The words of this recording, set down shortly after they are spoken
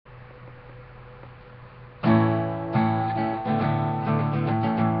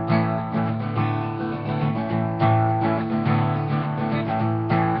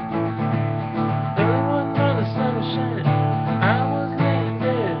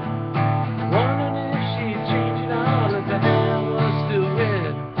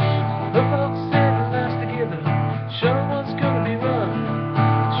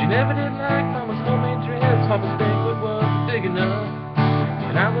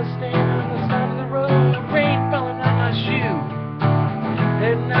was standing on the side of the road, rain falling on my shoe.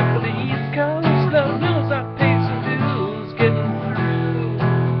 Heading out for the East Coast, Lord knows I paid some dues getting through.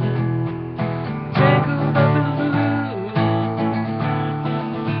 Tangled up in blue.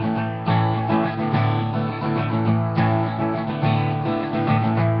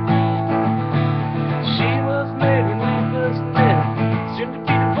 She was married when we first met, soon to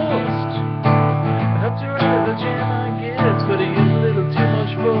be divorced. I helped her out of the jam, I guess, but he used a little too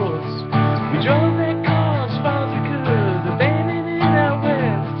much force. We drove that car as far as we could, abandoning it out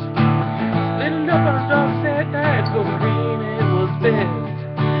west. Split it up on dark sad nights, going green it was best.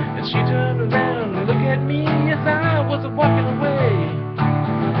 And she turned around and looked at me as I was walking away.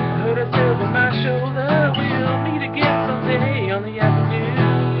 I heard her say over my shoulder, we'll meet again someday on the avenue.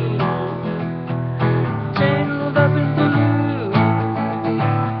 Tangled up in blue.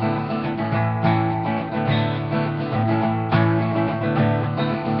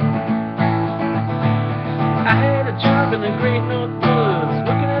 I had a job in the great North Woods,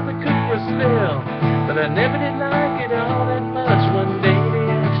 working as a cook for a spell. But I never did like it all that much. One day the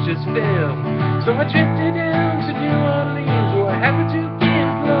axe just fell. So I drifted down to New Orleans, where I happened to be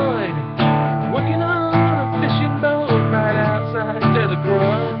employed, working on a fishing boat right outside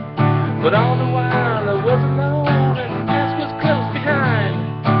Delacroix. But all the while I was alone and the past was close behind.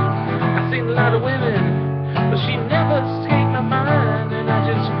 I seen a lot of women, but she never escaped my mind, and I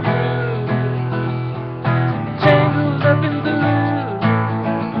just grew tangled up in blue.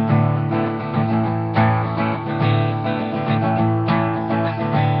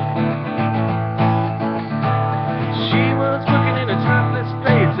 She was working in a topless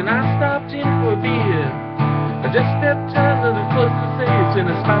place, and I stopped in for a beer. I just stepped out of the close to face in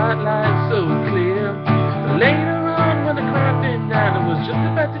a spotlight so clear. Later on, when the crowd bent down, I was just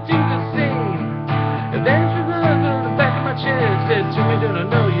about to do the same. And then she looked on the back of my chest, said to me, "Don't I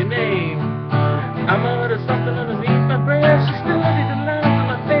know your name?" I muttered something underneath my breath. She studied the lines on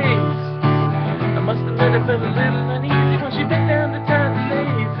my face. I must admit I felt a little uneasy when she bent down to tie the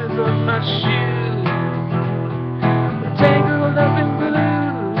laces of my shoe. Tangled up in blue.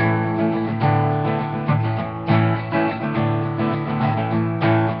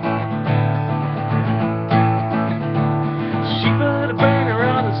 She put a burner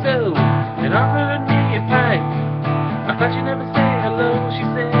on the stove and offered me a pipe. I thought you'd never say hello, she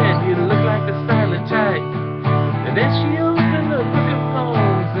said, you look like the silent type. And then she opened a book of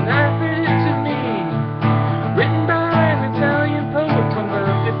poems and I read it to me, written by an Italian poet from the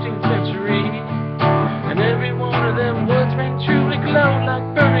 15th century. And every one of them words rang true and glowed like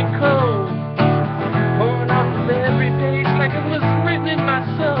burning coal.